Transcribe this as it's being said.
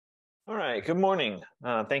All right, good morning.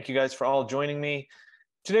 Thank you guys for all joining me.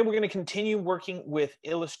 Today we're going to continue working with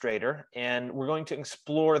Illustrator, and we're going to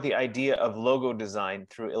explore the idea of logo design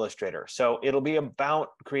through Illustrator. So it'll be about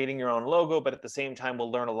creating your own logo, but at the same time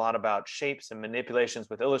we'll learn a lot about shapes and manipulations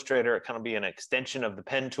with Illustrator. It kind of be an extension of the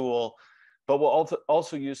pen tool, but we'll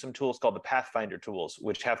also use some tools called the Pathfinder tools,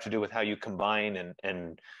 which have to do with how you combine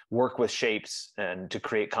and work with shapes and to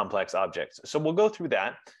create complex objects. So we'll go through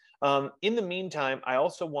that. In the meantime, I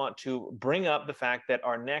also want to bring up the fact that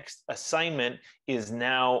our next assignment is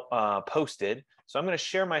now posted. So I'm going to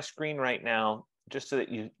share my screen right now just so that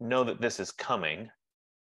you know that this is coming.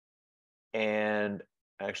 And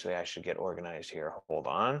actually, I should get organized here. Hold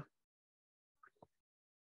on.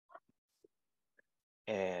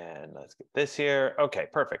 And let's get this here. Okay,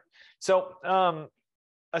 perfect. So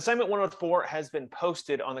assignment 104 has been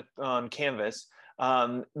posted on Canvas.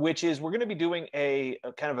 Which is we're going to be doing a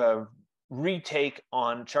kind of a retake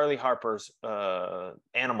on Charlie Harper's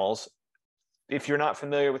animals. If you're not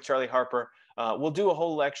familiar with Charlie Harper, we'll do a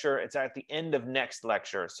whole lecture. It's at the end of next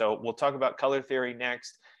lecture. So we'll talk about color theory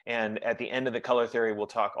next. And at the end of the color theory, we'll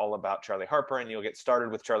talk all about Charlie Harper, and you'll get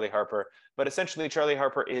started with Charlie Harper. But essentially, Charlie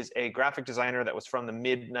Harper is a graphic designer that was from the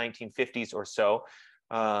mid-1950s or so.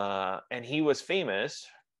 And he was famous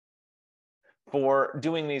for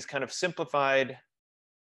doing these kind of simplified,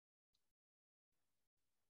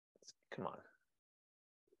 come on.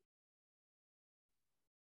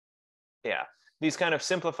 Yeah, these kind of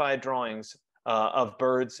simplified drawings of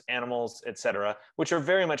birds, animals, etc., which are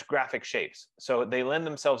very much graphic shapes. So they lend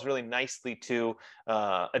themselves really nicely to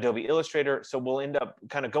Adobe Illustrator. So we'll end up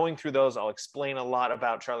kind of going through those. I'll explain a lot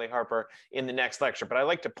about Charlie Harper in the next lecture, but I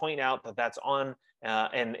like to point out that that's on,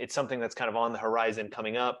 and it's something that's kind of on the horizon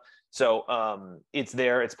coming up. So it's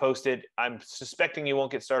there, it's posted. I'm suspecting you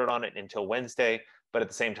won't get started on it until Wednesday, but at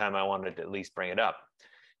the same time, I wanted to at least bring it up.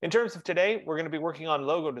 In terms of today, we're going to be working on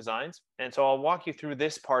logo designs. And so I'll walk you through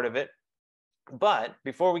this part of it. But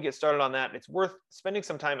before we get started on that, it's worth spending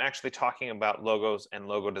some time actually talking about logos and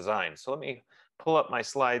logo design. So let me pull up my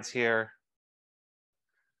slides here.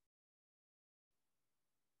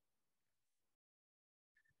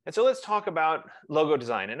 And so let's talk about logo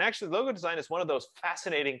design. And actually, logo design is one of those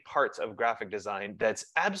fascinating parts of graphic design that's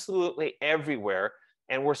absolutely everywhere.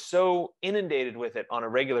 And we're so inundated with it on a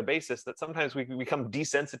regular basis that sometimes we become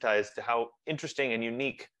desensitized to how interesting and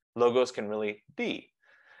unique logos can really be.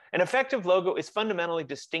 An effective logo is fundamentally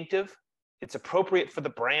distinctive. It's appropriate for the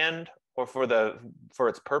brand or for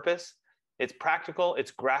its purpose. It's practical,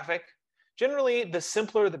 it's graphic. Generally, the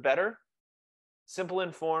simpler, the better. Simple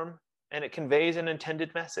in form, and it conveys an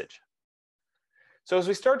intended message. So as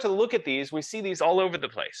we start to look at these, we see these all over the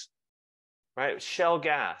place, right? Shell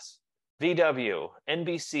Gas, VW,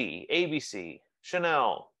 NBC, ABC,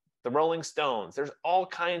 Chanel, the Rolling Stones. There's all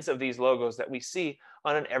kinds of these logos that we see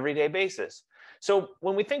on an everyday basis. So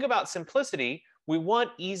when we think about simplicity, we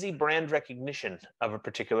want easy brand recognition of a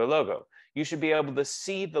particular logo. You should be able to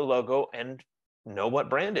see the logo and know what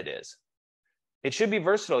brand it is. It should be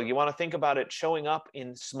versatile. You want to think about it showing up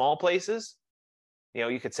in small places. You know,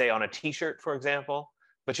 you could say on a t-shirt, for example,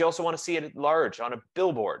 but you also want to see it large on a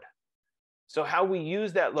billboard. So how we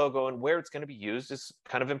use that logo and where it's going to be used is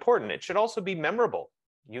kind of important. It should also be memorable,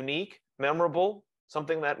 unique, memorable,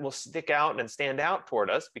 something that will stick out and stand out toward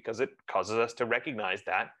us because it causes us to recognize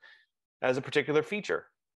that as a particular feature.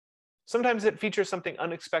 Sometimes it features something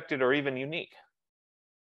unexpected or even unique.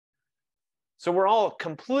 So we're all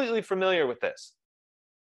completely familiar with this.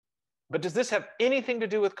 But does this have anything to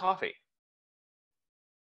do with coffee?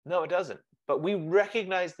 No, it doesn't. But we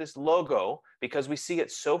recognize this logo because we see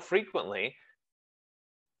it so frequently.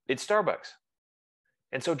 It's Starbucks.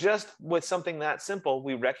 And so just with something that simple,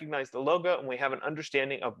 we recognize the logo and we have an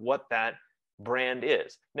understanding of what that brand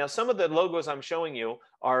is. Now, some of the logos I'm showing you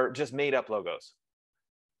are just made up logos.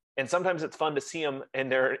 And sometimes it's fun to see them in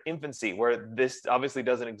their infancy, where this obviously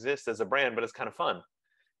doesn't exist as a brand, but it's kind of fun.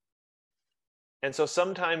 And so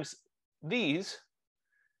sometimes these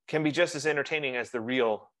can be just as entertaining as the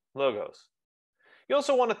real logos. You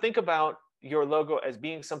also want to think about your logo as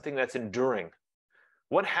being something that's enduring.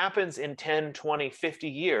 What happens in 10, 20, 50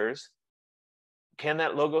 years? Can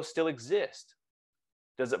that logo still exist?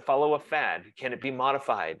 Does it follow a fad? Can it be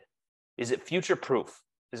modified? Is it future-proof?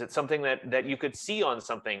 Is it something that you could see on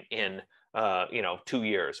something in 2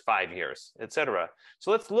 years, 5 years, etc.?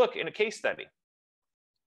 So let's look in a case study.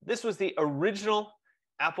 This was the original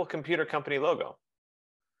Apple Computer Company logo.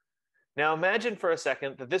 Now imagine for a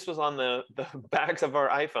second that this was on the backs of our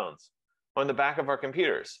iPhones, on the back of our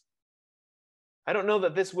computers. I don't know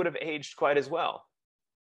that this would have aged quite as well.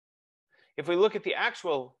 If we look at the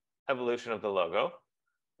actual evolution of the logo,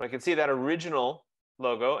 I can see that original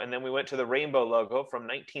logo, and then we went to the rainbow logo from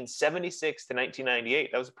 1976 to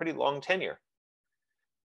 1998. That was a pretty long tenure.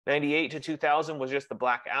 98 to 2000 was just the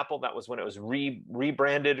black apple. That was when it was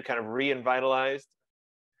rebranded, kind of re-invitalized.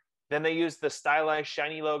 Then they used the stylized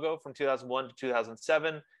shiny logo from 2001 to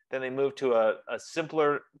 2007. Then they moved to a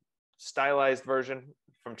simpler stylized version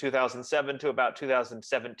from 2007 to about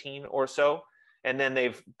 2017 or so. And then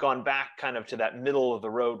they've gone back kind of to that middle of the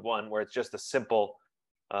road one where it's just a simple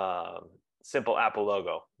Apple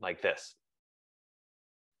logo like this.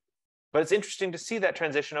 But it's interesting to see that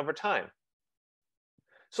transition over time.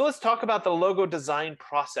 So let's talk about the logo design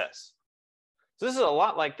process. So this is a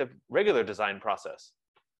lot like the regular design process.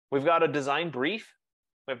 We've got a design brief.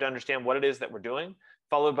 We have to understand what it is that we're doing,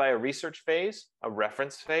 followed by a research phase, a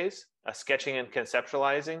reference phase, a sketching and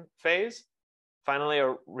conceptualizing phase, finally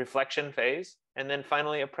a reflection phase, and then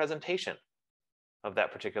finally a presentation of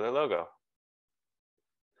that particular logo.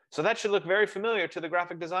 So that should look very familiar to the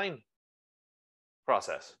graphic design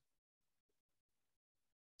process.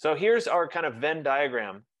 So here's our kind of Venn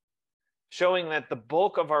diagram showing that the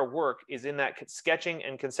bulk of our work is in that sketching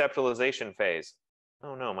and conceptualization phase.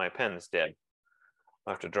 Oh no, my pen's dead.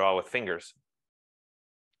 I'll have to draw with fingers.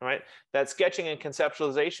 All right, that sketching and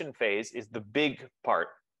conceptualization phase is the big part.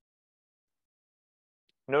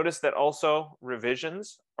 Notice that also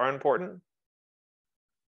revisions are important.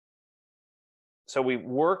 So we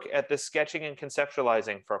work at the sketching and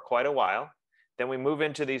conceptualizing for quite a while. Then we move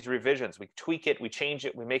into these revisions. We tweak it, we change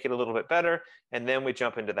it, we make it a little bit better, and then we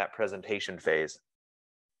jump into that presentation phase.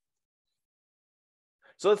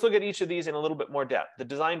 So let's look at each of these in a little bit more depth. The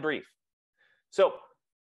design brief. So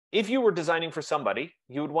if you were designing for somebody,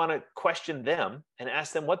 you would want to question them and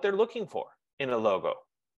ask them what they're looking for in a logo.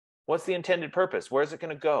 What's the intended purpose? Where's it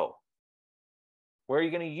going to go? Where are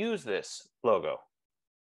you going to use this logo?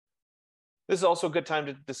 This is also a good time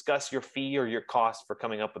to discuss your fee or your cost for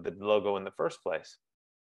coming up with the logo in the first place.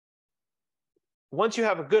 Once you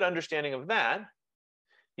have a good understanding of that,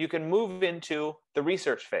 you can move into the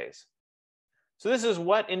research phase. So this is,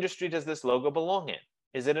 what industry does this logo belong in?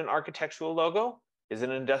 Is it an architectural logo? Is it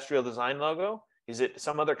an industrial design logo? Is it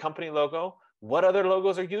some other company logo? What other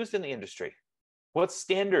logos are used in the industry? What's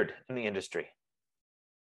standard in the industry?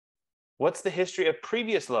 What's the history of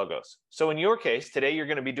previous logos? So in your case, today you're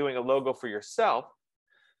going to be doing a logo for yourself.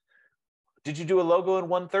 Did you do a logo in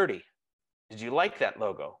 130? Did you like that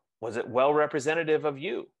logo? Was it well representative of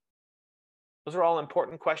you? Those are all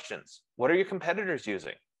important questions. What are your competitors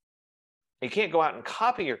using? You can't go out and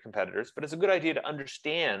copy your competitors, but it's a good idea to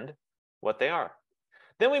understand what they are.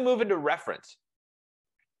 Then we move into reference.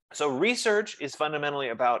 So research is fundamentally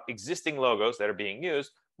about existing logos that are being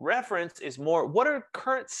used. Reference is more, what are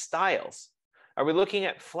current styles? Are we looking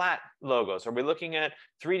at flat logos? Are we looking at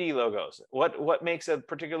 3D logos? What makes a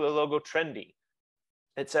particular logo trendy,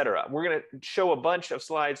 etc.? We're going to show a bunch of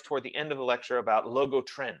slides toward the end of the lecture about logo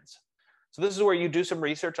trends. So this is where you do some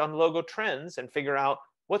research on logo trends and figure out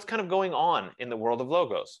what's kind of going on in the world of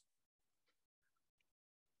logos.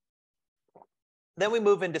 Then we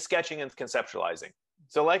move into sketching and conceptualizing.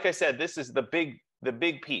 So like I said, this is the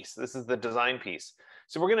big piece. This is the design piece.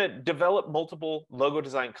 So we're going to develop multiple logo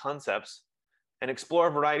design concepts and explore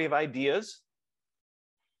a variety of ideas.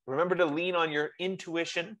 Remember to lean on your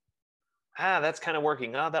intuition. Ah, that's kind of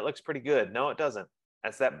working. Ah, that looks pretty good. No, it doesn't.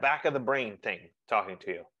 That's that back of the brain thing talking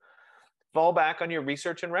to you. Fall back on your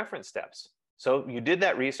research and reference steps. So you did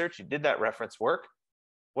that research, you did that reference work.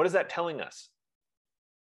 What is that telling us?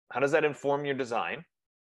 How does that inform your design?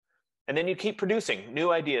 And then you keep producing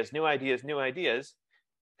new ideas, new ideas, new ideas.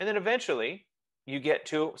 And then eventually you get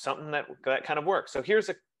to something that kind of works. So here's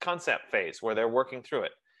a concept phase where they're working through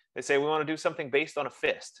it. They say, we want to do something based on a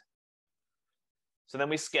fist. So then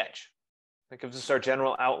we sketch. That gives us our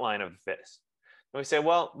general outline of the fist. And we say,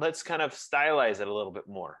 well, let's kind of stylize it a little bit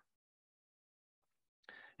more.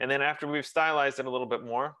 And then after we've stylized it a little bit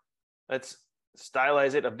more, let's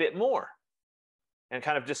stylize it a bit more and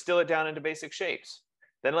kind of distill it down into basic shapes.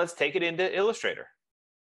 Then let's take it into Illustrator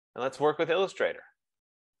and let's work with Illustrator.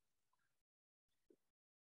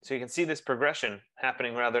 So you can see this progression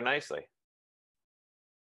happening rather nicely.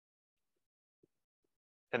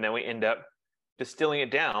 And then we end up distilling it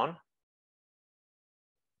down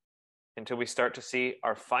until we start to see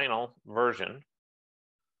our final version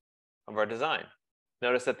of our design.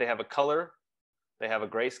 Notice that they have a color, they have a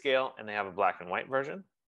grayscale, and they have a black and white version.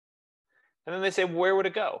 And then they say, where would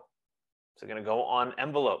it go? Is it going to go on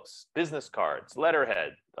envelopes, business cards,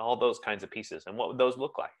 letterhead, all those kinds of pieces? And what would those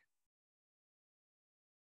look like?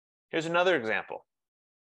 Here's another example.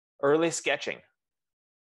 Early sketching.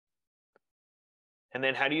 And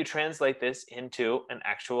then how do you translate this into an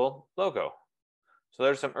actual logo? So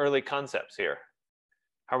there's some early concepts here.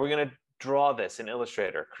 How are we going to draw this in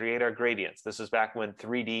Illustrator, create our gradients? This is back when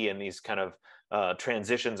 3D and these kind of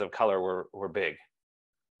transitions of color were big.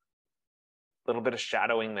 A little bit of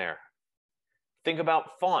shadowing there. Think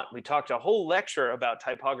about font. We talked a whole lecture about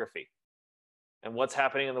typography and what's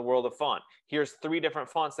happening in the world of font. Here's 3 different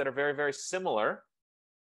fonts that are very, very similar.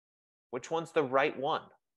 Which one's the right one?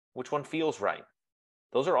 Which one feels right?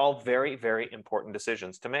 Those are all very, very important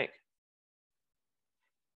decisions to make.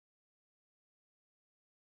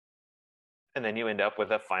 And then you end up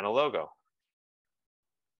with a final logo.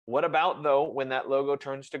 What about, though, when that logo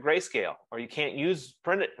turns to grayscale, or you can't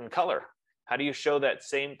print it in color? How do you show that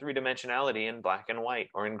same 3-dimensionality in black and white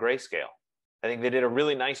or in grayscale? I think they did a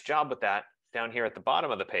really nice job with that down here at the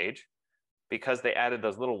bottom of the page, because they added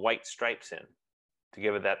those little white stripes in to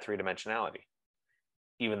give it that 3-dimensionality,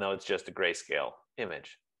 even though it's just a grayscale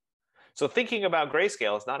image. So thinking about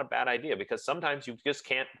grayscale is not a bad idea, because sometimes you just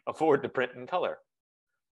can't afford to print in color.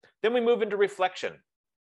 Then we move into reflection.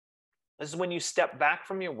 This is when you step back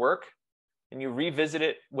from your work and you revisit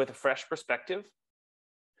it with a fresh perspective.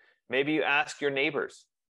 Maybe you ask your neighbors,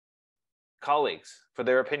 colleagues for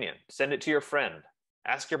their opinion. Send it to your friend.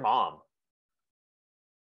 Ask your mom.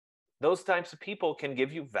 Those types of people can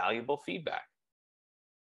give you valuable feedback.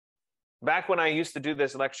 Back when I used to do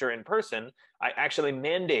this lecture in person, I actually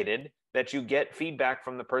mandated that you get feedback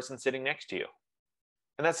from the person sitting next to you.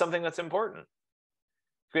 And that's something that's important,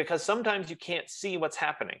 because sometimes you can't see what's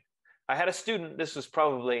happening. I had a student, this was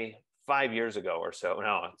probably 5 years ago or so.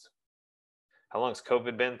 No, how long has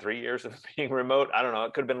COVID been? 3 years of being remote? I don't know.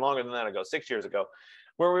 It could have been longer than that ago, 6 years ago,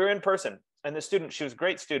 where we were in person. And the student, she was a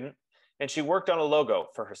great student, and she worked on a logo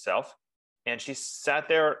for herself. And she sat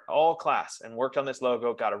there all class and worked on this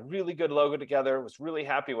logo, got a really good logo together, was really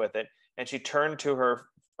happy with it. And she turned to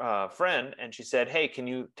her friend and she said, "Hey, can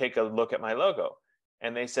you take a look at my logo?"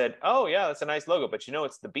 And they said, "Oh yeah, that's a nice logo, but you know,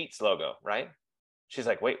 it's the Beats logo, right?" She's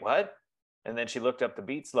like, "Wait, what?" And then she looked up the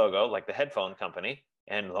Beats logo, like the headphone company.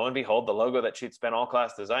 And lo and behold, the logo that she'd spent all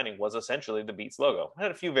class designing was essentially the Beats logo. It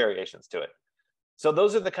had a few variations to it. So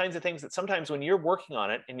those are the kinds of things that sometimes when you're working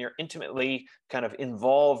on it and you're intimately kind of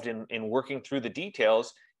involved in working through the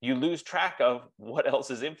details, you lose track of what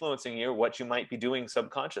else is influencing you, what you might be doing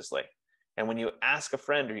subconsciously. And when you ask a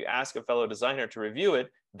friend or you ask a fellow designer to review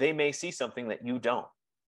it, they may see something that you don't.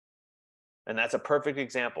 And that's a perfect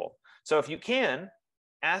example. So if you can,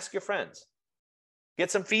 ask your friends,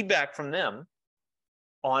 get some feedback from them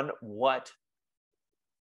on what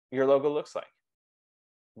your logo looks like.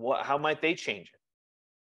 How might they change it?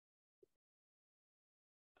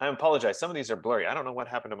 I apologize. Some of these are blurry. I don't know what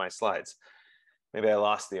happened to my slides. Maybe I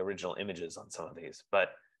lost the original images on some of these, but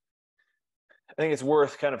I think it's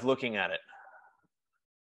worth kind of looking at it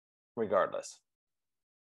regardless.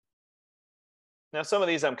 Now, some of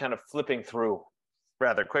these I'm kind of flipping through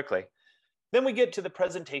rather quickly. Then we get to the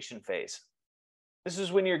presentation phase. This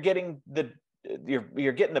is when you're getting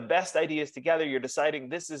the best ideas together. You're deciding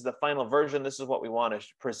this is the final version. This is what we want to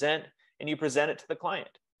present, and you present it to the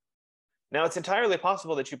client. Now, it's entirely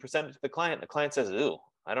possible that you present it to the client says, "Ooh,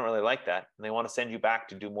 I don't really like that," and they want to send you back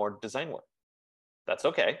to do more design work. That's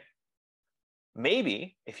okay.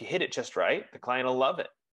 Maybe if you hit it just right, the client will love it,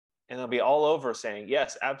 and they'll be all over saying,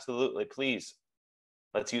 "Yes, absolutely, please,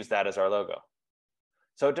 let's use that as our logo."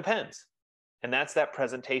 So it depends. And that's that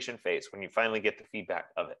presentation phase when you finally get the feedback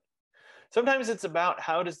of it. Sometimes it's about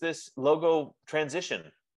how does this logo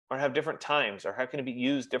transition or have different times, or how can it be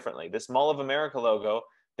used differently? This Mall of America logo,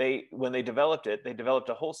 when they developed it, they developed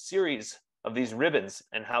a whole series of these ribbons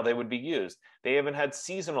and how they would be used. They even had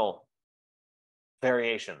seasonal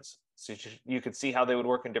variations. So you could see how they would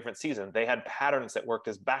work in different seasons. They had patterns that worked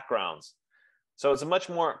as backgrounds. So it's a much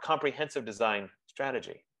more comprehensive design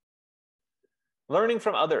strategy. Learning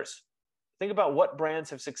from others. Think about what brands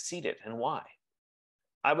have succeeded and why.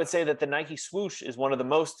 I would say that the Nike swoosh is one of the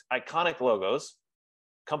most iconic logos,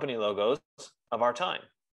 company logos of our time.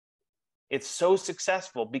 It's so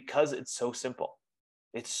successful because it's so simple.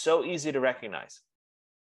 It's so easy to recognize.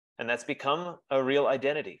 And that's become a real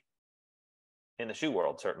identity in the shoe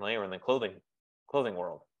world, certainly, or in the clothing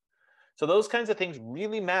world. So those kinds of things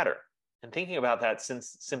really matter. And thinking about that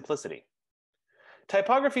simplicity.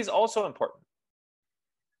 Typography is also important.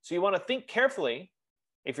 So you want to think carefully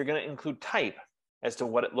if you're going to include type as to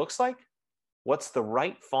what it looks like. What's the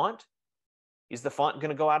right font? Is the font going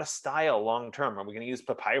to go out of style long term? Are we going to use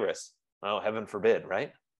papyrus? Oh, heaven forbid,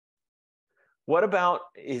 right? What about,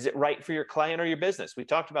 is it right for your client or your business? We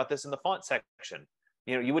talked about this in the font section.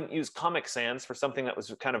 You wouldn't use Comic Sans for something that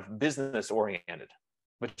was kind of business oriented.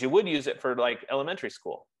 but you would use it for like elementary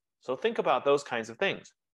school. So think about those kinds of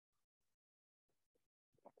things.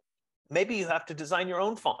 Maybe you have to design your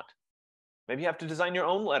own font. Maybe you have to design your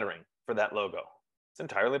own lettering for that logo. It's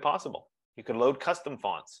entirely possible. You could load custom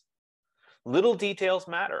fonts. Little details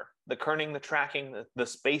matter. The kerning, the tracking, the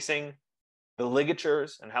spacing, the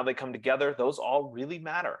ligatures, and how they come together, those all really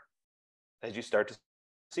matter as you start to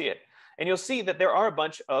see it. And you'll see that there are a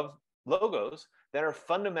bunch of logos that are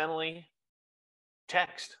fundamentally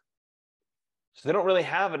text. So they don't really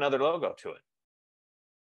have another logo to it.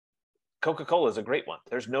 Coca-Cola is a great one.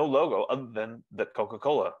 There's no logo other than the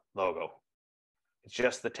Coca-Cola logo. It's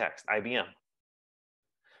just the text, IBM.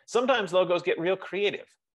 Sometimes logos get real creative,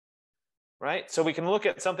 right? So we can look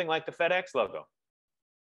at something like the FedEx logo.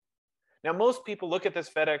 Now, most people look at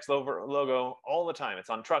this FedEx logo all the time.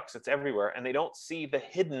 It's on trucks, it's everywhere, and they don't see the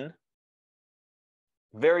hidden,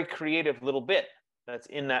 very creative little bit that's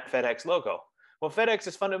in that FedEx logo. Well, FedEx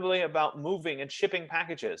is fundamentally about moving and shipping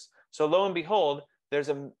packages. So lo and behold, there's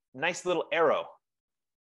a nice little arrow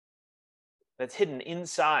that's hidden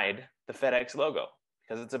inside the FedEx logo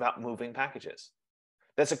because it's about moving packages.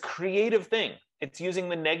 That's a creative thing. It's using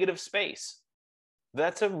the negative space.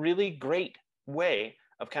 That's a really great way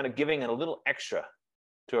of kind of giving it a little extra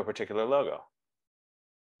to a particular logo.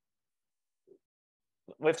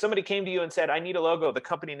 If somebody came to you and said, I need a logo, the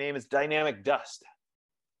company name is Dynamic Dust,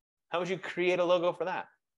 how would you create a logo for that?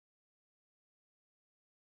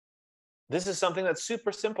 This is something that's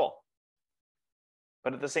super simple,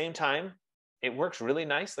 but at the same time, it works really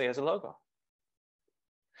nicely as a logo.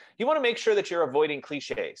 You want to make sure that you're avoiding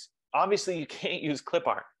cliches. Obviously, you can't use clip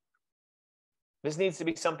art. This needs to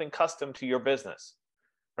be something custom to your business,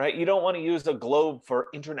 right? You don't want to use a globe for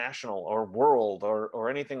international or world or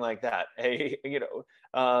anything like that.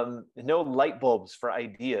 No light bulbs for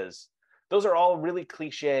ideas. Those are all really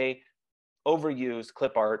cliche, overused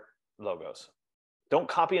clip art logos. Don't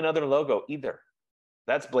copy another logo either.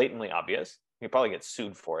 That's blatantly obvious. You probably get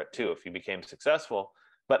sued for it too if you became successful.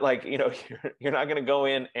 But you're not going to go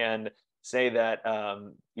in and say that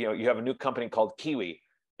you have a new company called Kiwi,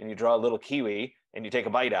 and you draw a little kiwi and you take a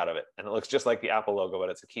bite out of it, and it looks just like the Apple logo, but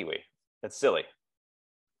it's a kiwi. That's silly.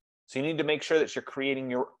 So you need to make sure that you're creating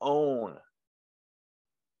your own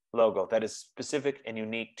logo that is specific and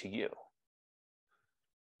unique to you.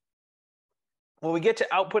 When we get to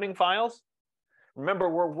outputting files, remember,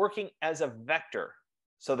 we're working as a vector.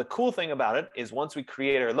 So the cool thing about it is once we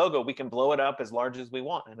create our logo, we can blow it up as large as we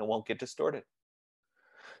want and it won't get distorted.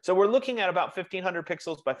 So we're looking at about 1500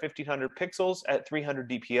 pixels by 1500 pixels at 300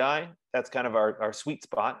 DPI. That's kind of our sweet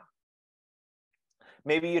spot.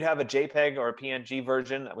 Maybe you'd have a JPEG or a PNG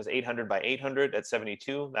version that was 800 by 800 at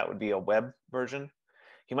 72. That would be a web version.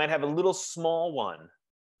 You might have a little small one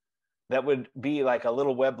that would be like a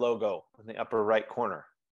little web logo in the upper right corner.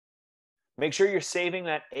 Make sure you're saving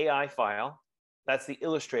that AI file. That's the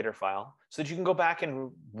Illustrator file, so that you can go back and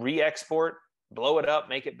re-export, blow it up,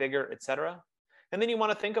 make it bigger, etc. And then you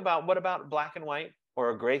want to think about, what about black and white or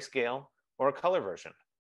a grayscale or a color version?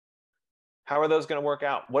 How are those going to work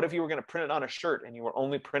out? What if you were going to print it on a shirt and you were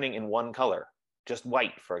only printing in one color, just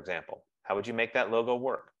white, for example? How would you make that logo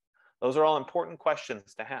work? Those are all important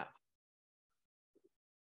questions to have.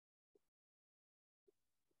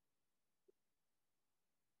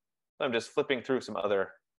 I'm just flipping through some other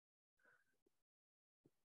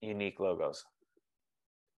unique logos.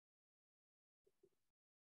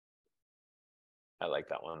 I like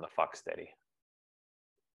that one, the Fox Steady.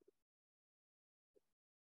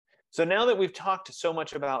 So now that we've talked so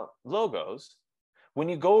much about logos, when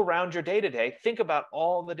you go around your day-to-day, think about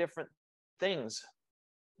all the different things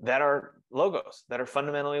that are logos, that are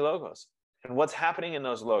fundamentally logos, and what's happening in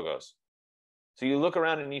those logos. So you look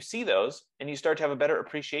around and you see those, and you start to have a better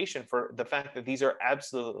appreciation for the fact that these are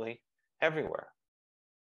absolutely everywhere.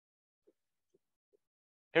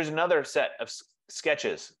 Here's another set of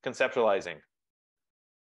sketches conceptualizing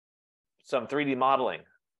some 3D modeling.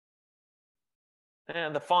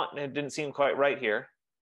 And the font, it didn't seem quite right here.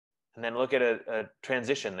 And then look at a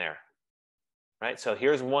transition there, right? So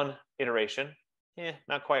here's one iteration.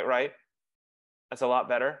 Not quite right. That's a lot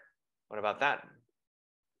better. What about that?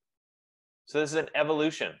 So this is an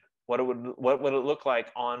evolution. What would it look like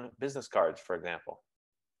on business cards, for example?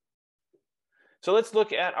 So let's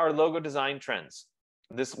look at our logo design trends.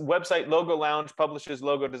 This website, Logo Lounge, publishes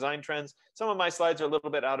logo design trends. Some of my slides are a little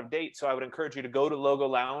bit out of date, so I would encourage you to go to Logo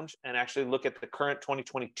Lounge and actually look at the current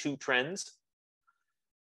 2022 trends.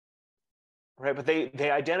 Right, but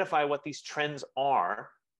they identify what these trends are,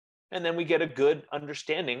 and then we get a good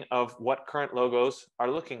understanding of what current logos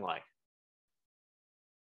are looking like.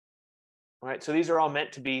 Right, so these are all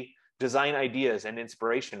meant to be design ideas and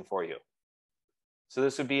inspiration for you. So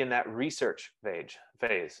this would be in that research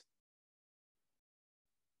phase.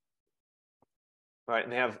 All right,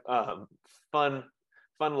 and they have fun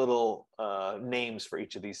little names for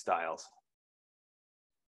each of these styles.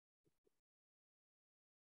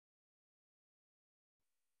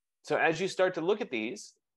 So as you start to look at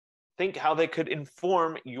these, think how they could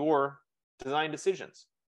inform your design decisions.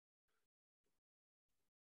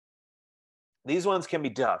 These ones can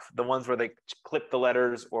be tough, the ones where they clip the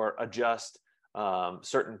letters or adjust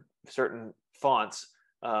certain fonts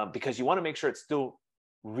because you want to make sure it's still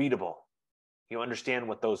readable. You understand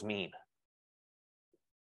what those mean.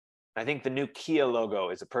 I think the new Kia logo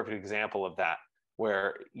is a perfect example of that,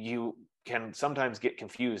 where you can sometimes get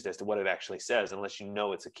confused as to what it actually says unless you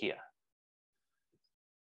know it's a Kia.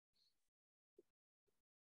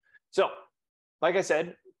 So, like I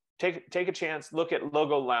said, take a chance, look at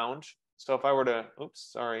Logo Lounge. So if I were to,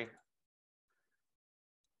 oops, sorry.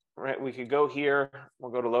 Right, we could go here,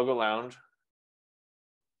 we'll go to Logo Lounge.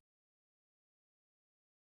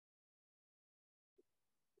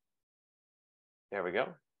 There we go.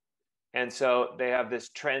 And so they have this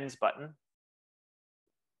trends button.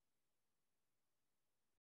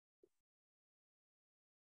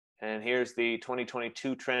 And here's the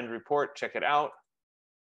 2022 trend report, check it out.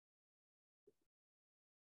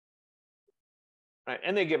 Right,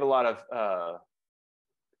 and they give a lot of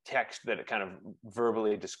text that it kind of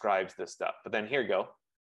verbally describes this stuff. But then here you go,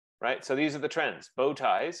 right? So these are the trends. Bow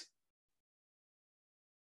ties.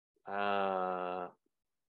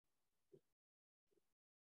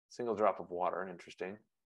 Single drop of water, interesting.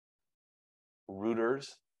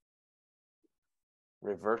 Rooters.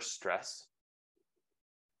 Reverse stress.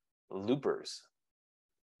 Loopers.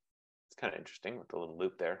 It's kind of interesting with the little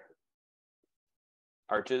loop there.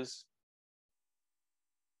 Arches.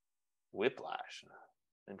 Whiplash.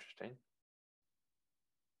 Interesting.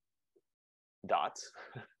 Dots.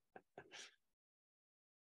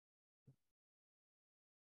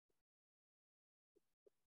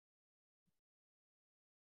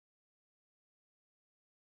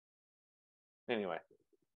 Anyway,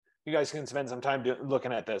 you guys can spend some time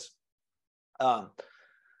looking at this.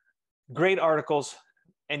 Great articles.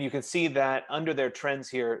 And you can see that under their trends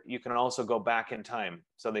here, you can also go back in time.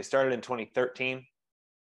 So they started in 2013.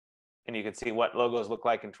 And you can see what logos look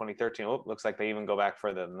like in 2013. Oh, looks like they even go back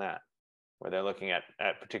further than that, where they're looking at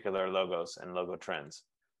particular logos and logo trends.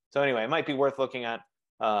 So anyway, it might be worth looking at.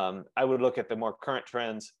 I would look at the more current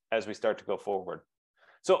trends as we start to go forward.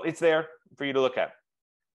 So it's there for you to look at.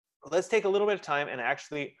 Let's take a little bit of time and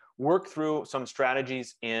actually work through some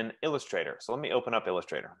strategies in Illustrator. So let me open up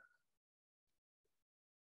Illustrator.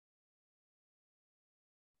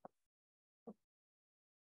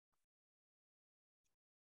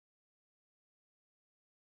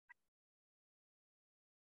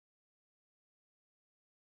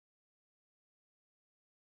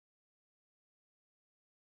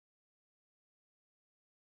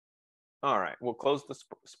 All right, we'll close the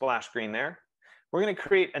splash screen there. We're going to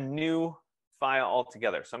create a new file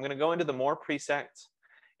altogether. So I'm going to go into the more presets.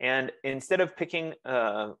 And instead of picking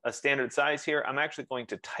a standard size here, I'm actually going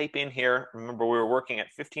to type in here. Remember, we were working at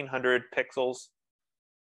 1500 pixels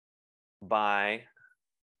by,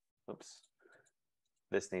 oops,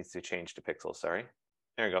 this needs to change to pixels, sorry.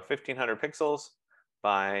 There we go, 1500 pixels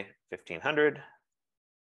by 1500.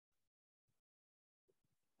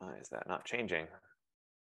 Why is that not changing?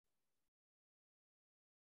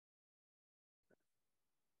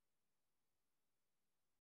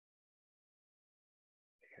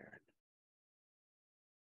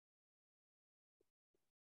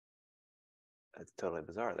 It's totally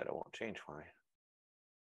bizarre that it won't change for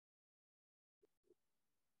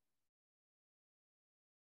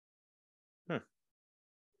me.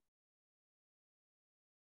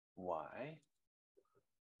 Why?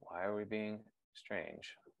 Why are we being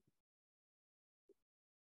strange?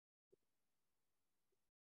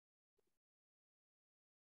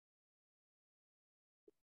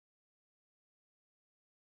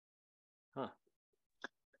 Huh.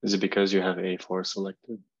 Is it because you have A4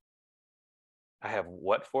 selected? I have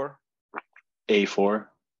what for? A4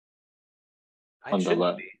 on the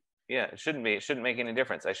left. Yeah, it shouldn't be. It shouldn't make any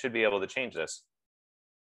difference. I should be able to change this.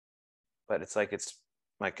 But it's like it's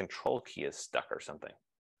my control key is stuck or something.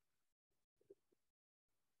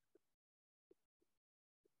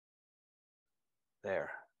 There.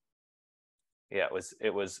 Yeah,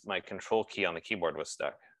 it was my control key on the keyboard was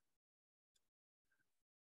stuck.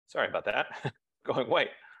 Sorry about that. Going, wait,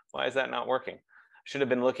 why is that not working? I should have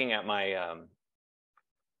been looking at my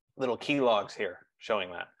little key logs here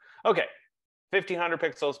showing that. Okay, 1,500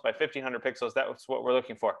 pixels by 1,500 pixels. That's what we're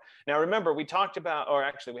looking for. Now, remember, we talked about, or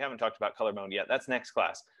actually, we haven't talked about color mode yet. That's next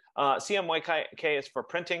class. CMYK is for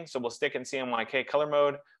printing, so we'll stick in CMYK color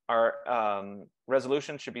mode. Our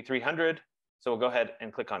resolution should be 300. So we'll go ahead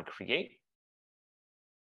and click on Create.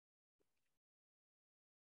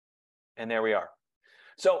 And there we are.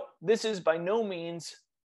 So this is by no means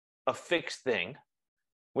a fixed thing.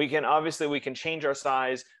 We can change our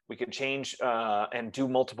size. We can change and do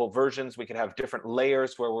multiple versions. We could have different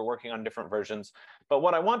layers where we're working on different versions. But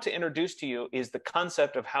what I want to introduce to you is the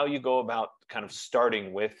concept of how you go about kind of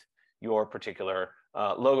starting with your particular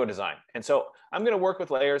logo design. And so I'm going to work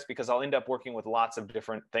with layers because I'll end up working with lots of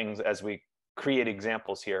different things as we create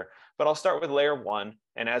examples here. But I'll start with layer 1.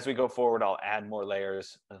 And as we go forward, I'll add more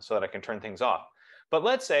layers so that I can turn things off. But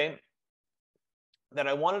let's say that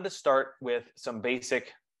I wanted to start with some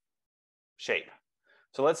basic shape.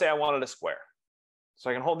 So let's say I wanted a square. So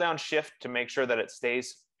I can hold down Shift to make sure that it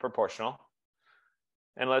stays proportional.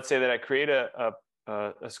 And let's say that I create a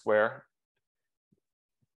square.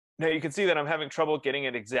 Now you can see that I'm having trouble getting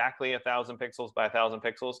it exactly 1,000 pixels by 1,000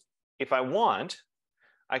 pixels. If I want,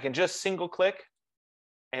 I can just single click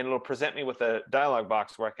and it'll present me with a dialog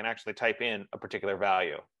box where I can actually type in a particular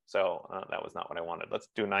value. So that was not what I wanted. Let's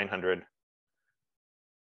do 900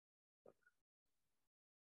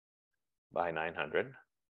 by 900.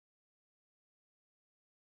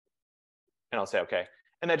 And I'll say OK.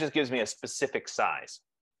 And that just gives me a specific size.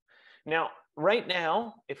 Now, right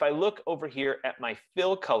now, if I look over here at my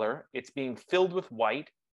fill color, it's being filled with white,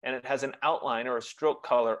 and it has an outline or a stroke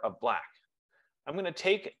color of black. I'm going to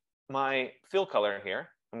take my fill color here.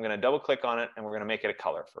 I'm going to double click on it, and we're going to make it a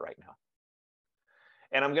color for right now.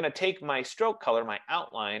 And I'm going to take my stroke color, my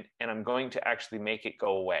outline, and I'm going to actually make it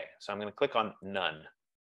go away. So I'm going to click on None.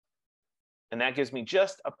 And that gives me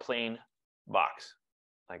just a plain box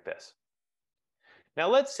like this. Now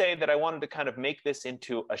let's say that I wanted to kind of make this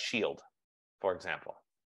into a shield, for example.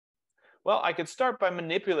 Well, I could start by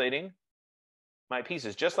manipulating my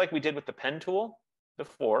pieces, just like we did with the pen tool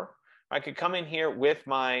before. I could come in here with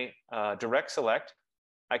my direct select.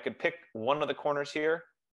 I could pick one of the corners here,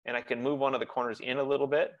 and I can move one of the corners in a little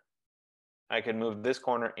bit. I can move this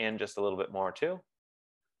corner in just a little bit more too,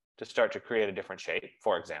 to start to create a different shape,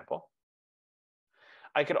 for example.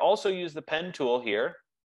 I could also use the pen tool here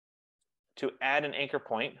to add an anchor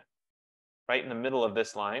point right in the middle of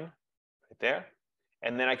this line, right there.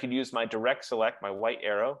 And then I could use my direct select, my white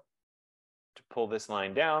arrow, to pull this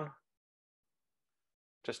line down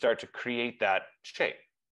to start to create that shape.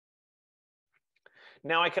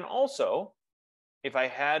 Now I can also, if I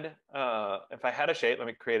had a shape, let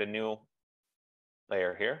me create a new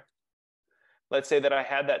layer here. Let's say that I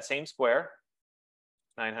had that same square,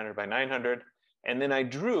 900 by 900, and then I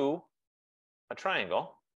drew a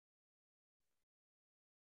triangle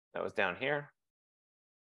that was down here.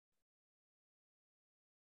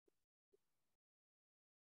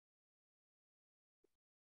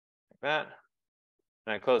 Like that.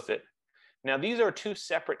 And I closed it. Now these are two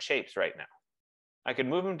separate shapes right now. I could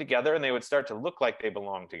move them together and they would start to look like they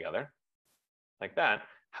belong together, like that.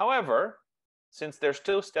 However, since they're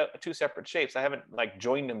still two separate shapes, I haven't like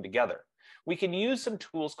joined them together. We can use some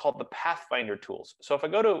tools called the Pathfinder tools. So if I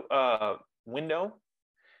go to Window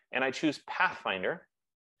and I choose Pathfinder,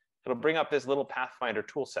 it'll bring up this little Pathfinder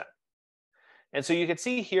tool set. And so you can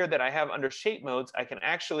see here that I have under shape modes, I can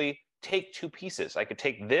actually take two pieces. I could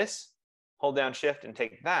take this, hold down Shift and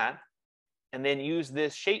take that, and then use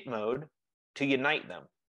this shape mode to unite them.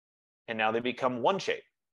 And now they become one shape,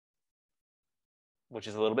 which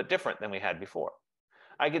is a little bit different than we had before.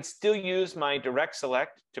 I could still use my direct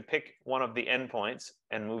select to pick one of the endpoints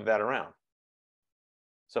and move that around.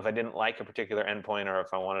 So if I didn't like a particular endpoint or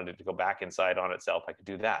if I wanted it to go back inside on itself, I could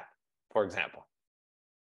do that, for example.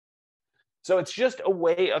 So it's just a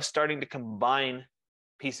way of starting to combine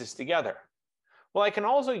pieces together. Well, I can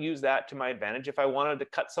also use that to my advantage if I wanted to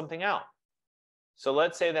cut something out. So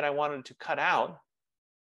let's say that I wanted to cut out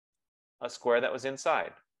a square that was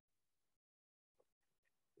inside.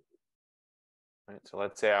 Right, so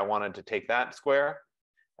let's say I wanted to take that square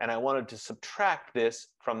and I wanted to subtract this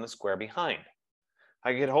from the square behind.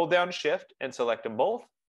 I could hold down Shift and select them both.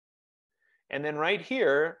 And then right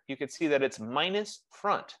here, you can see that it's minus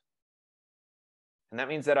front. And that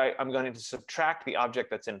means that I'm going to subtract the object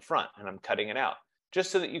that's in front and I'm cutting it out.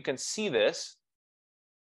 Just so that you can see this,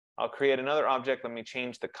 I'll create another object. Let me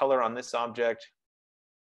change the color on this object.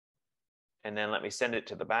 And then let me send it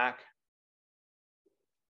to the back.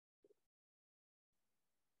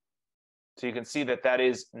 So you can see that that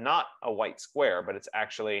is not a white square, but it's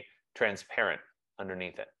actually transparent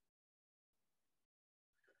underneath it.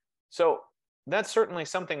 So that's certainly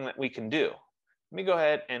something that we can do. Let me go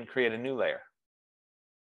ahead and create a new layer.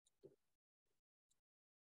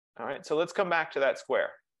 All right, so let's come back to that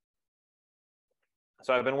square.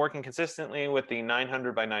 So I've been working consistently with the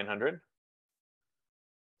 900 by 900.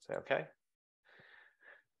 Say okay.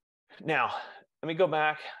 Now, let me go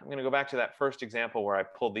back. I'm going to go back to that first example where I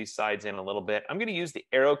pulled these sides in a little bit. I'm going to use the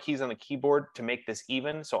arrow keys on the keyboard to make this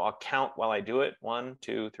even. So I'll count while I do it. 1,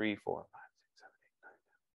 2, 3, 4, 5, 6, 7, 8,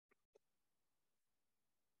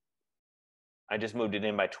 9. I just moved it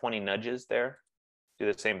in by 20 nudges there.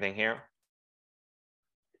 Do the same thing here.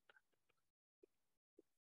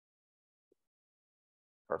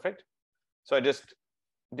 Perfect. So I just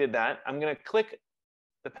did that. I'm going to click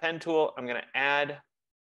the pen tool. I'm going to add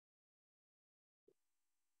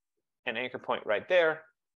an anchor point right there.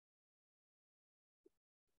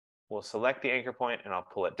 We'll select the anchor point and I'll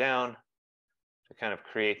pull it down to kind of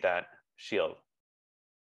create that shield.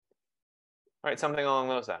 All right, something along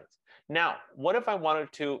those lines. Now, what if I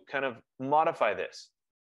wanted to kind of modify this?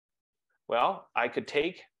 Well, I could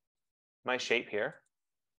take my shape here.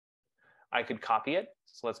 I could copy it.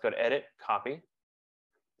 So let's go to Edit, Copy.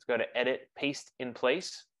 Let's go to Edit, Paste in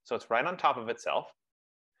Place. So it's right on top of itself.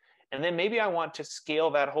 And then maybe I want to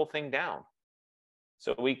scale that whole thing down.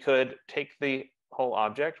 So we could take the whole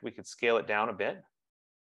object, we could scale it down a bit.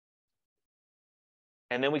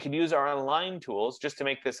 And then we could use our align tools just to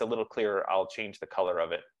make this a little clearer. I'll change the color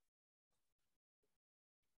of it.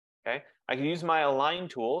 Okay, I can use my align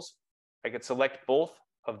tools. I could select both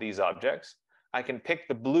of these objects. I can pick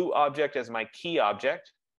the blue object as my key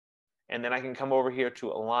object. And then I can come over here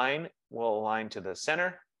to align. We'll align to the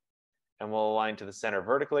center. And we'll align to the center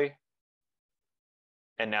vertically.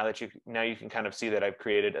 And now you can kind of see that I've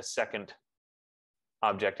created a second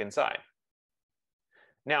object inside.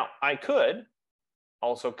 Now I could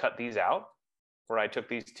also cut these out, where I took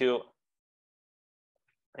these two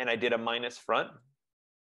and I did a minus front.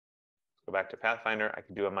 Let's go back to Pathfinder. I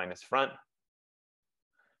could do a minus front,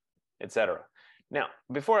 etc. Now,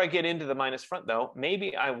 before I get into the minus front though,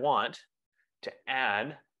 maybe I want to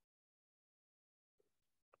add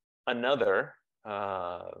another,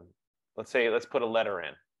 let's put a letter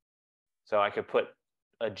in. So I could put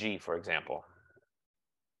a G, for example.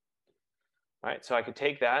 All right, so I could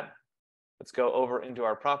take that. Let's go over into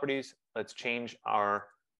our properties. Let's change our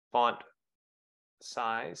font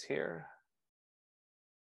size here.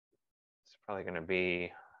 It's probably going to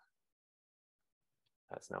be,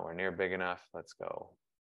 that's nowhere near big enough. Let's go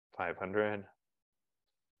 500.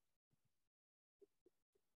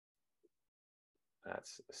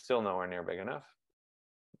 That's still nowhere near big enough.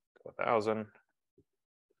 Go 1,000.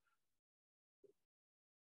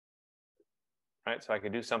 Right, so I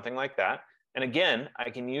could do something like that. And again, I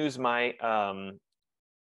can use my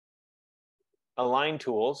align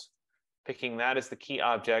tools, picking that as the key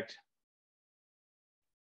object,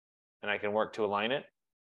 and I can work to align it.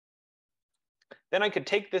 Then I could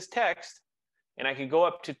take this text and I could go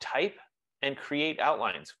up to type and create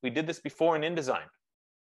outlines. We did this before in InDesign,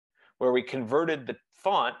 where we converted the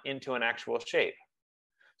font into an actual shape.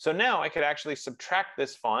 So now I could actually subtract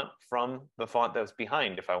this font from the font that was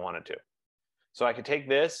behind if I wanted to. So I could take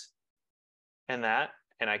this and that,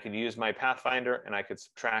 and I could use my Pathfinder and I could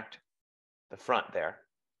subtract the front there.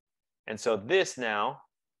 And so this now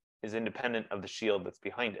is independent of the shield that's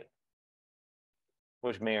behind it,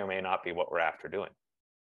 which may or may not be what we're after doing.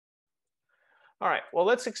 All right, well,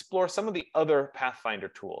 let's explore some of the other Pathfinder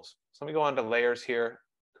tools. So let me go on to layers here,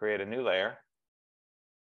 create a new layer.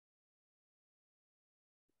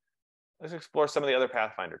 Let's explore some of the other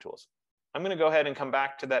Pathfinder tools. I'm going to go ahead and come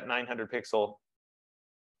back to that 900 pixel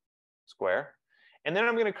square. And then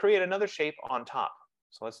I'm going to create another shape on top.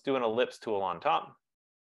 So let's do an ellipse tool on top.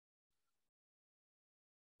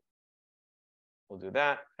 We'll do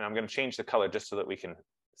that. And I'm going to change the color just so that we can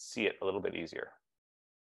see it a little bit easier.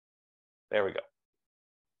 There we go.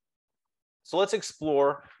 So let's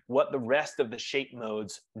explore what the rest of the shape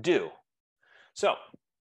modes do. So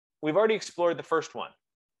we've already explored the first one,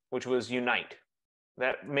 which was unite.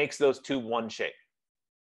 That makes those two one shape.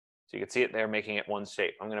 So you can see it there making it one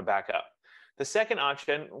shape. I'm going to back up. The second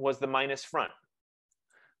option was the minus front.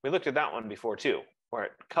 We looked at that one before too, where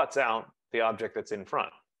it cuts out the object that's in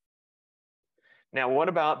front. Now, what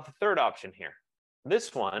about the third option here?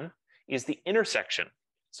 This one is the intersection.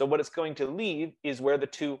 So what it's going to leave is where the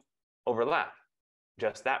two overlap,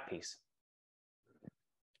 just that piece.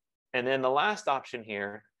 And then the last option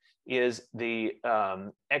here is the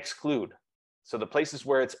exclude. So the places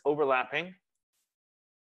where it's overlapping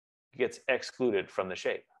gets excluded from the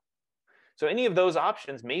shape. So any of those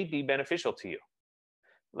options may be beneficial to you.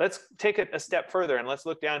 Let's take it a step further and let's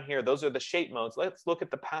look down here. Those are the shape modes. Let's look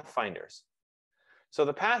at the pathfinders. So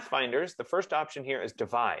the pathfinders, the first option here is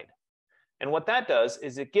divide. And what that does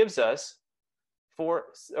is it gives us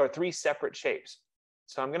 3 separate shapes.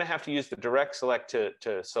 So I'm going to have to use the direct select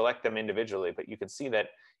to select them individually, but you can see that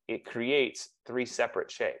it creates 3 separate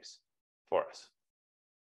shapes for us.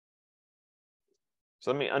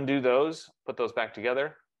 So let me undo those, put those back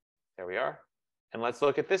together. There we are. And let's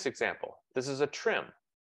look at this example. This is a trim.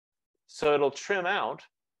 So it'll trim out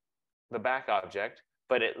the back object,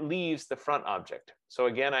 but it leaves the front object. So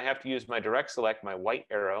again, I have to use my direct select, my white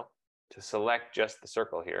arrow, to select just the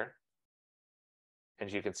circle here.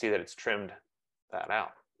 And you can see that it's trimmed that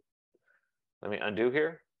out. Let me undo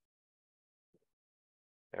here.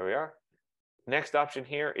 There we are. Next option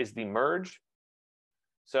here is the merge.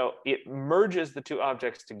 So it merges the 2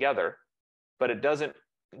 objects together, but it doesn't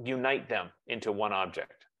unite them into one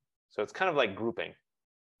object. So it's kind of like grouping.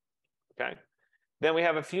 Okay. Then we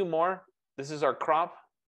have a few more. This is our crop,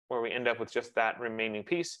 where we end up with just that remaining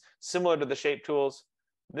piece. Similar to the shape tools,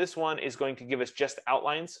 this one is going to give us just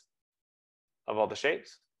outlines of all the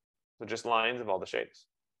shapes. So just lines of all the shapes.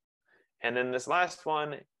 And then this last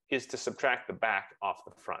one is to subtract the back off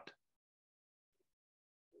the front.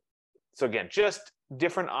 So again, just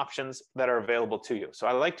different options that are available to you. So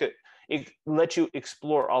I like to let you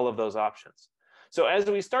explore all of those options. So as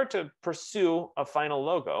we start to pursue a final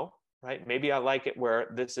logo, right? Maybe I like it where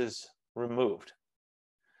this is removed.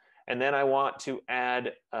 And then I want to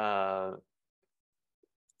add,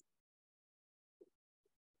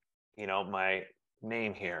 my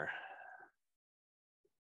name here.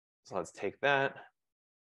 So let's take that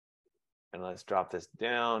and let's drop this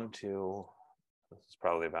down to, this is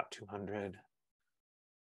probably about 200.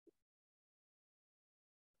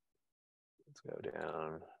 Let's go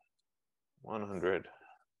down 100.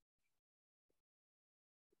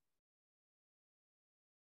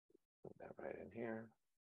 Put that right in here.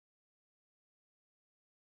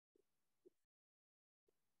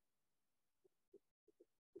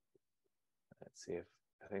 Let's see if,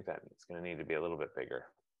 I think that it's going to need to be a little bit bigger.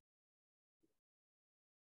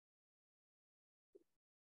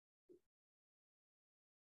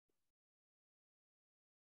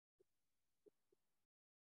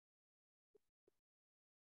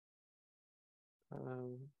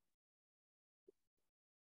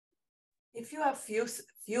 If you have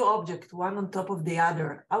few objects, one on top of the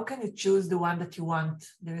other, how can you choose the one that you want?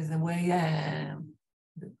 There is a way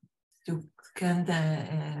you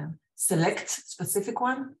can select specific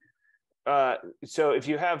one. So if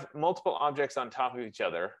you have multiple objects on top of each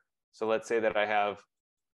other, so let's say that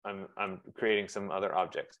I'm creating some other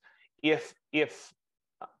objects. If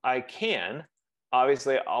I can,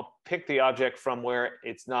 obviously I'll pick the object from where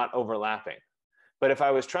it's not overlapping. But if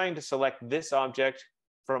I was trying to select this object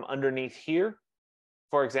from underneath here,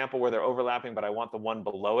 for example, where they're overlapping, but I want the one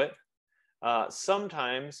below it,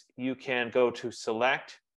 sometimes you can go to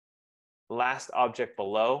select last object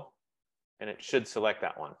below, and it should select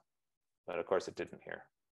that one. But of course it didn't here.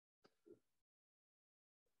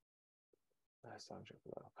 Last object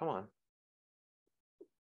below, come on.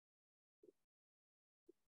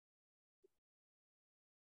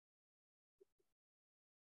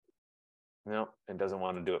 No, it doesn't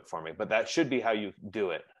want to do it for me, but that should be how you do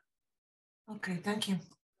it. Okay, thank you.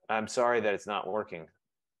 I'm sorry that it's not working.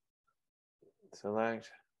 Select.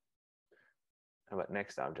 How about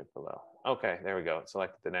next object below? Okay, there we go.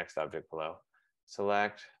 Select the next object below.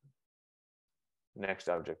 Select next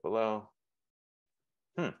object below.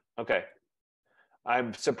 Okay.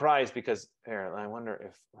 I'm surprised because here, I wonder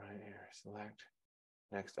if right here, select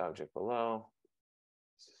next object below.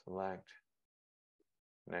 Select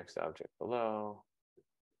next object below.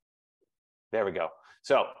 There we go.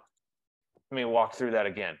 So let me walk through that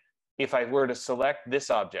again. If I were to select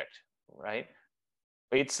this object, right?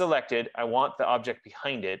 It's selected. I want the object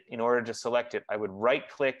behind it. In order to select it, I would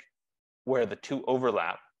right-click where the 2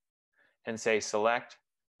 overlap and say select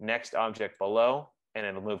next object below, and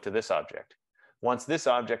it'll move to this object. Once this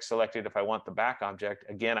object's selected, if I want the back object,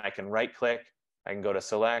 again, I can right-click. I can go to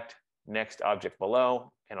select next object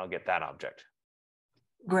below, and I'll get that object.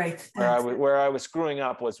 Great. Where I was screwing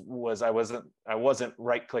up was I wasn't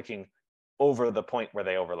right-clicking over the point where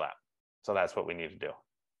they overlap. So that's what we need to do.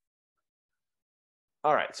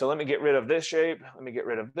 All right, so let me get rid of this shape. Let me get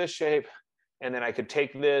rid of this shape. And then I could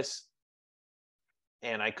take this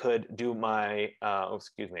and I could do my,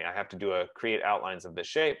 excuse me, I have to do a create outlines of this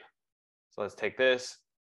shape. So let's take this.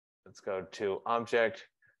 Let's go to object,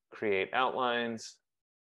 create outlines.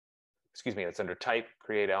 Excuse me, it's under type,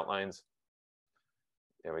 create outlines.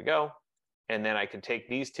 There we go. And then I can take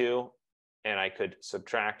these 2 and I could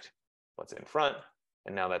subtract what's in front,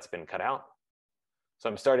 and now that's been cut out. So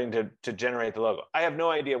I'm starting to generate the logo. I have no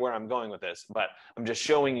idea where I'm going with this, but I'm just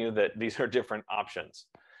showing you that these are different options.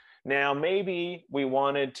 Now, maybe we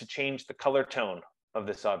wanted to change the color tone of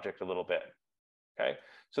this object a little bit, okay?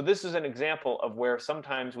 So this is an example of where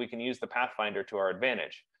sometimes we can use the Pathfinder to our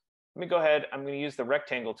advantage. Let me go ahead, I'm gonna use the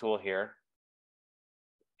rectangle tool here,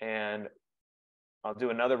 and I'll do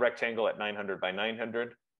another rectangle at 900 by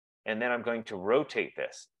 900, and then I'm going to rotate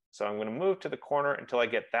this. So I'm gonna move to the corner until I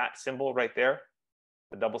get that symbol right there,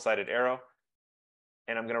 the double-sided arrow,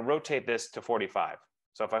 and I'm gonna rotate this to 45.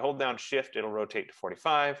 So if I hold down Shift, it'll rotate to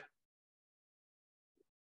 45.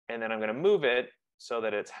 And then I'm gonna move it so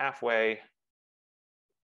that it's halfway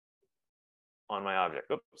on my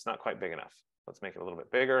object. Oops, it's not quite big enough. Let's make it a little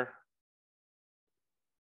bit bigger.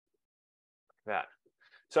 Like that.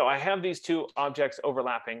 So I have these two objects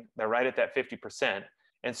overlapping. They're right at that 50%.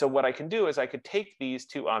 And so what I can do is I could take these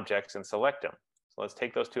two objects and select them. So let's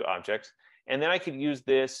take those two objects. And then I could use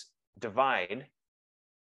this divide,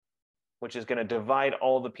 which is going to divide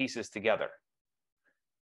all the pieces together.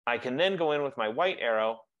 I can then go in with my white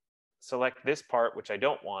arrow, select this part, which I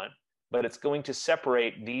don't want, but it's going to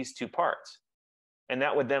separate these two parts. And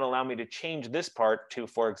that would then allow me to change this part to,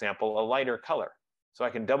 for example, a lighter color. So I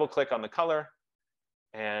can double click on the color,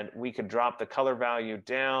 and we could drop the color value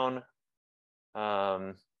down.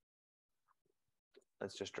 Let's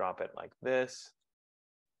just drop it like this.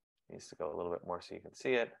 Needs to go a little bit more so you can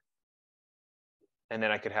see it. And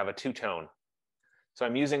then I could have a two-tone. So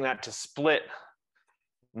I'm using that to split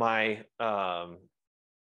my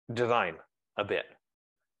design a bit.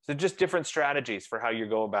 So just different strategies for how you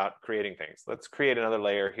go about creating things. Let's create another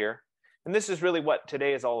layer here. And this is really what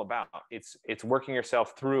today is all about. It's working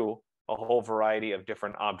yourself through a whole variety of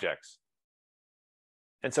different objects.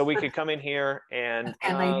 And so we could come in here and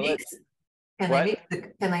Can I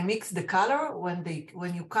mix the color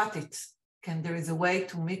when you cut it? There is a way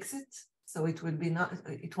to mix it so it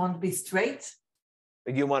won't be straight?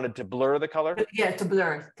 You wanted to blur the color? Yeah, to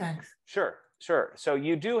blur. Thanks. Sure. So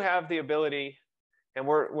you do have the ability, and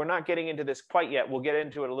we're not getting into this quite yet. We'll get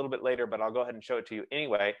into it a little bit later, but I'll go ahead and show it to you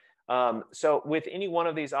anyway. So with any one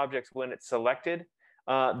of these objects, when it's selected,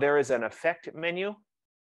 there is an effect menu.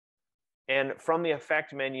 And from the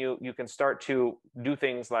effect menu, you can start to do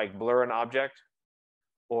things like blur an object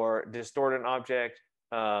or distort an object.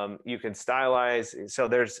 You can stylize. So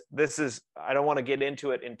I don't want to get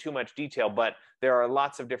into it in too much detail, but there are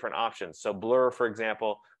lots of different options. So blur, for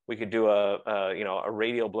example, we could do a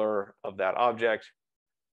radial blur of that object.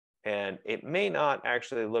 And it may not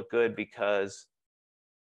actually look good because,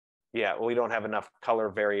 yeah, we don't have enough color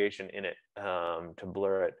variation in it to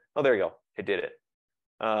blur it. Oh, there you go. It did it.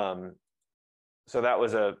 So that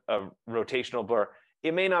was a rotational blur.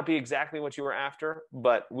 It may not be exactly what you were after,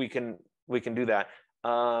 but we can do that.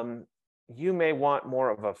 You may want more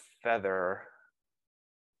of a feather.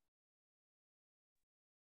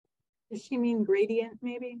 Does she mean gradient,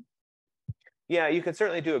 maybe? Yeah, you can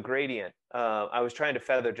certainly do a gradient. I was trying to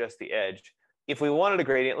feather just the edge. If we wanted a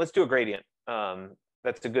gradient, let's do a gradient.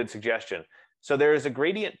 That's a good suggestion. So there is a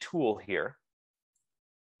gradient tool here.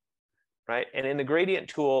 Right? And in the gradient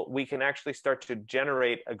tool, we can actually start to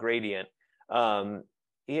generate a gradient.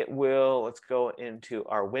 Let's go into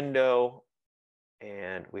our window,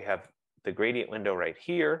 and we have the gradient window right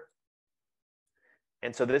here.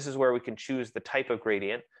 And so this is where we can choose the type of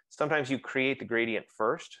gradient. Sometimes you create the gradient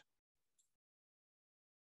first.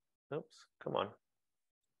 Oops, come on.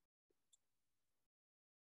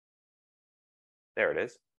 There it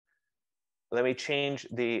is. Let me change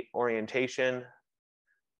the orientation.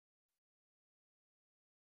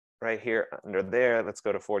 Right here under there, let's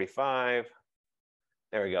go to 45.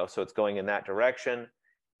 There we go. So it's going in that direction.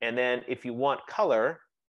 And then if you want color,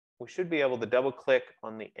 we should be able to double click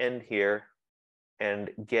on the end here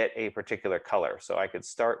and get a particular color. So I could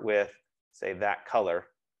start with, say, that color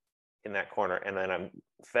in that corner, and then I'm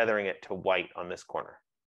feathering it to white on this corner.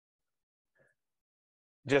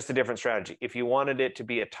 Just a different strategy. If you wanted it to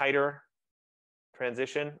be a tighter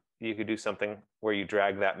transition, you could do something where you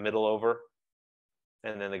drag that middle over,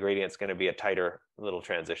 and then the gradient's going to be a tighter little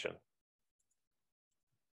transition.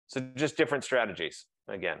 So just different strategies,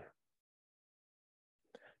 again.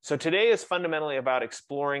 So today is fundamentally about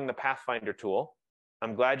exploring the Pathfinder tool.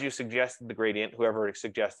 I'm glad you suggested the gradient, whoever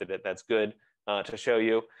suggested it, that's good to show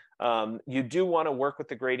you. You do want to work with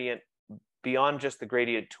the gradient beyond just the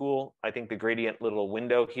gradient tool. I think the gradient little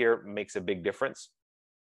window here makes a big difference,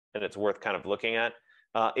 and it's worth kind of looking at.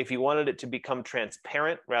 If you wanted it to become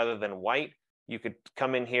transparent rather than white, you could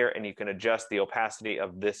come in here and you can adjust the opacity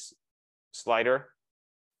of this slider.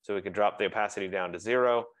 So we could drop the opacity down to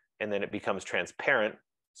 0, and then it becomes transparent.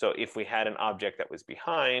 So if we had an object that was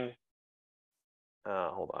behind,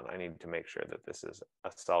 hold on, I need to make sure that this is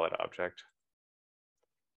a solid object.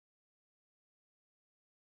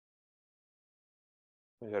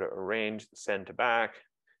 We go to arrange, send to back.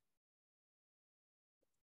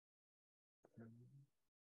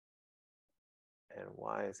 And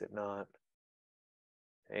why is it not?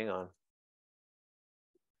 Hang on.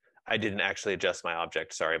 I didn't actually adjust my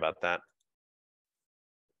object. Sorry about that.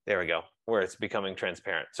 There we go, where it's becoming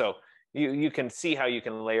transparent. So you can see how you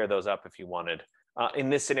can layer those up if you wanted.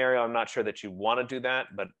 In this scenario, I'm not sure that you want to do that,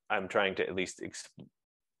 but I'm trying to at least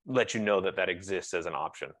let you know that that exists as an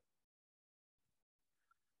option.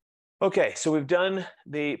 Okay, so we've done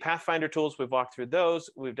the Pathfinder tools. We've walked through those.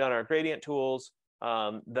 We've done our gradient tools.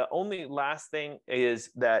 The only last thing is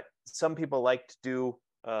that some people like to do,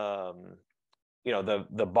 you know,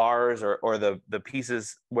 the bars or the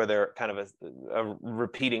pieces where they're kind of a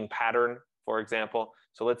repeating pattern, for example.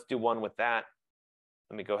 So let's do one with that.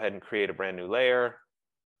 Let me go ahead and create a brand new layer.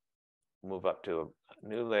 Move up to a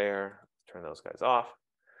new layer. Turn those guys off.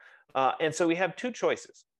 And so we have two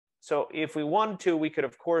choices. So if we wanted to, we could,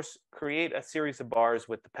 of course, create a series of bars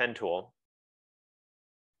with the pen tool.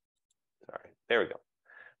 Sorry, there we go.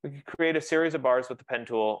 We could create a series of bars with the pen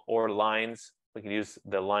tool, or lines. We can use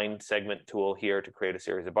the line segment tool here to create a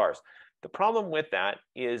series of bars. The problem with that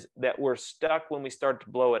is that we're stuck when we start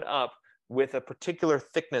to blow it up with a particular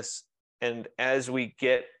thickness. And as we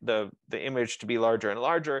get the image to be larger and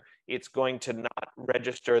larger, it's going to not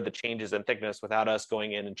register the changes in thickness without us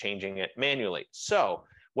going in and changing it manually. So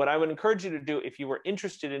what I would encourage you to do, if you were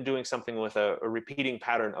interested in doing something with a repeating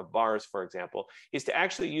pattern of bars, for example, is to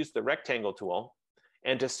actually use the rectangle tool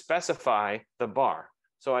and to specify the bar.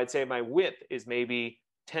 So I'd say my width is maybe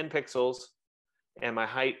 10 pixels and my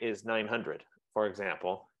height is 900, for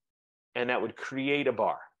example, and that would create a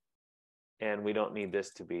bar. And we don't need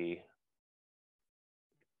this to be,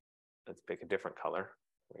 let's pick a different color.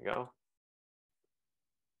 There we go.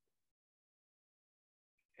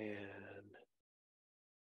 And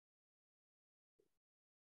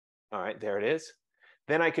all right, there it is.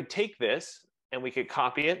 Then I could take this and we could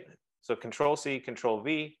copy it. So Control C, Control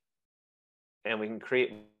V, and we can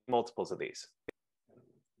create multiples of these.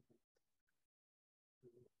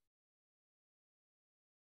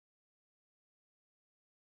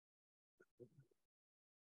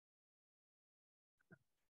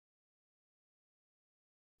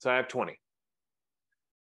 So I have 20.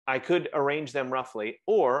 I could arrange them roughly,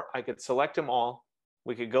 or I could select them all.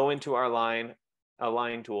 We could go into our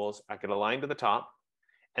align tools. I could align to the top,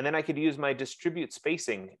 and then I could use my distribute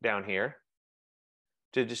spacing down here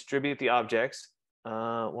to distribute the objects.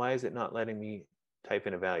 Why is it not letting me type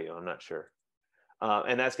in a value? I'm not sure.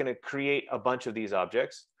 And that's going to create a bunch of these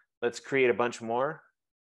objects. Let's create a bunch more.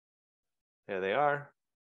 There they are.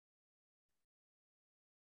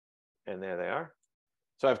 And there they are.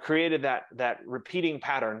 So I've created that repeating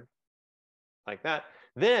pattern like that.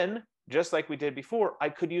 Then, just like we did before, I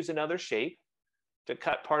could use another shape to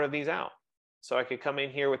cut part of these out. So I could come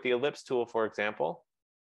in here with the ellipse tool, for example,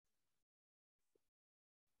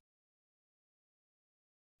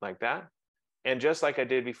 like that. And just like I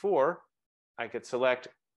did before, I could select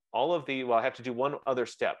all of the, well, I have to do one other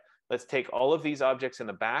step. Let's take all of these objects in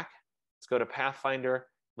the back. Let's go to Pathfinder.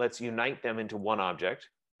 Let's unite them into one object.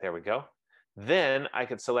 There we go. Then I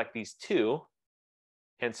could select these two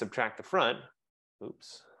and subtract the front.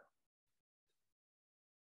 Oops.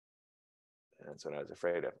 That's what I was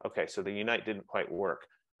afraid of. Okay, so the unite didn't quite work.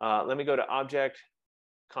 Let me go to Object,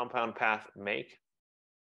 Compound Path, Make,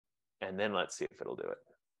 and then let's see if it'll do it.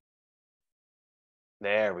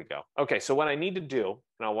 There we go. Okay, so what I need to do,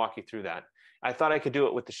 and I'll walk you through that. I thought I could do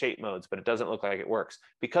it with the shape modes, but it doesn't look like it works.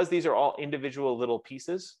 Because these are all individual little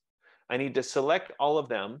pieces, I need to select all of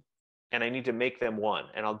them, and I need to make them one.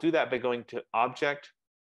 And I'll do that by going to Object,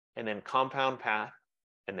 and then Compound Path,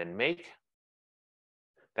 and then Make.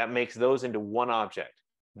 That makes those into one object.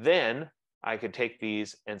 Then I could take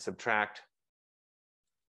these and subtract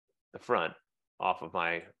the front off of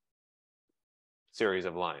my series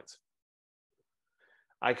of lines.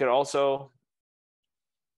 I could also,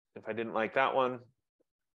 if I didn't like that one,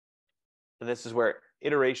 and this is where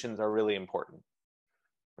iterations are really important,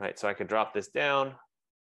 right? So I could drop this down,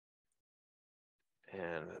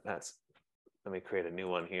 and that's, let me create a new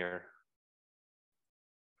one here.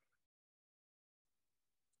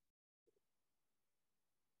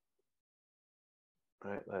 All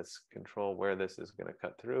right, let's control where this is going to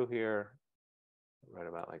cut through here, right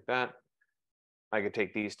about like that. I could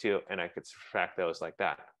take these two and I could subtract those like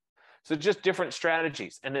that. So just different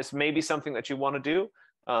strategies. And this may be something that you want to do.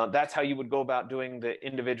 That's how you would go about doing the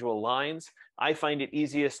individual lines. I find it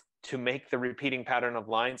easiest to make the repeating pattern of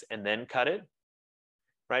lines and then cut it,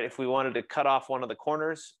 right? If we wanted to cut off one of the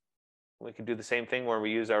corners, we could do the same thing where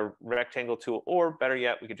we use our rectangle tool, or better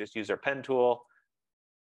yet, we could just use our pen tool,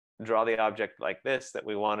 draw the object like this that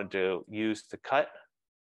we wanted to use to cut.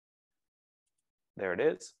 There it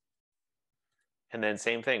is. And then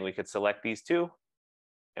same thing, we could select these two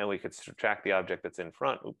and we could subtract the object that's in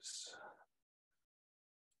front. Oops.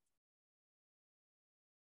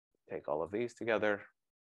 Take all of these together.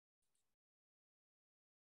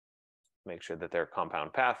 Make sure that they're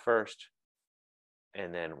compound path first.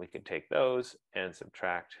 And then we can take those and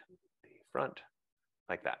subtract the front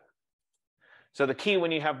like that. So the key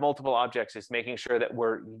when you have multiple objects is making sure that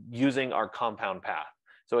we're using our compound path.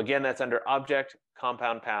 So again, that's under Object,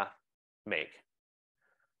 Compound Path, Make.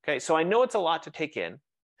 Okay, so I know it's a lot to take in.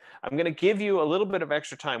 I'm going to give you a little bit of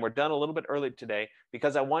extra time. We're done a little bit early today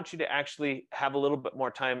because I want you to actually have a little bit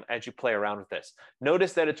more time as you play around with this.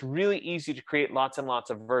 Notice that it's really easy to create lots and lots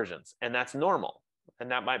of versions, and that's normal. And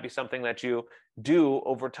that might be something that you do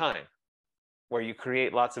over time, where you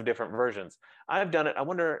create lots of different versions. I've done it. I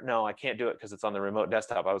wonder, no, I can't do it because it's on the remote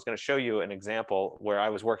desktop. I was going to show you an example where I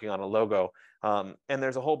was working on a logo, and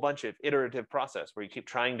there's a whole bunch of iterative process where you keep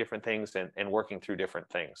trying different things and working through different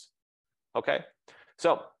things. Okay,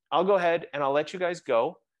 so I'll go ahead and I'll let you guys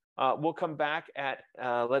go. We'll come back at,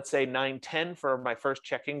 let's say 9:10 for my first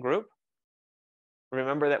check-in group.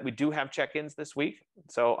 Remember that we do have check-ins this week.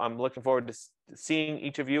 So I'm looking forward to seeing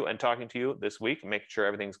each of you and talking to you this week and making sure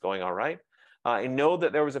everything's going all right. I know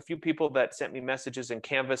that there was a few people that sent me messages in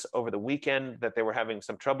Canvas over the weekend that they were having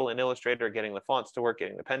some trouble in Illustrator getting the fonts to work,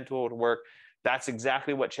 getting the pen tool to work. That's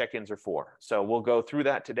exactly what check-ins are for. So we'll go through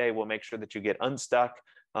that today. We'll make sure that you get unstuck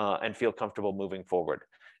and feel comfortable moving forward.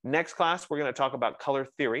 Next class, we're going to talk about color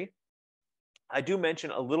theory. I do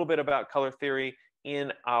mention a little bit about color theory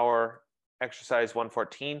in our exercise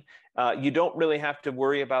 114. You don't really have to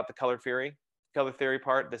worry about the color theory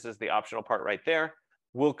part. This is the optional part right there.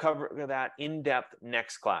 We'll cover that in depth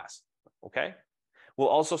next class, okay? We'll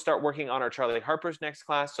also start working on our Charlie Harper's next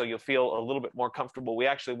class, so you'll feel a little bit more comfortable. We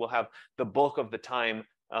actually will have the bulk of the time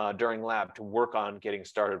during lab to work on getting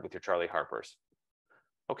started with your Charlie Harper's,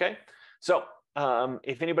 okay? So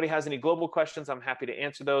if anybody has any global questions, I'm happy to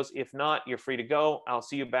answer those. If not, you're free to go. I'll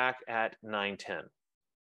see you back at 9:10.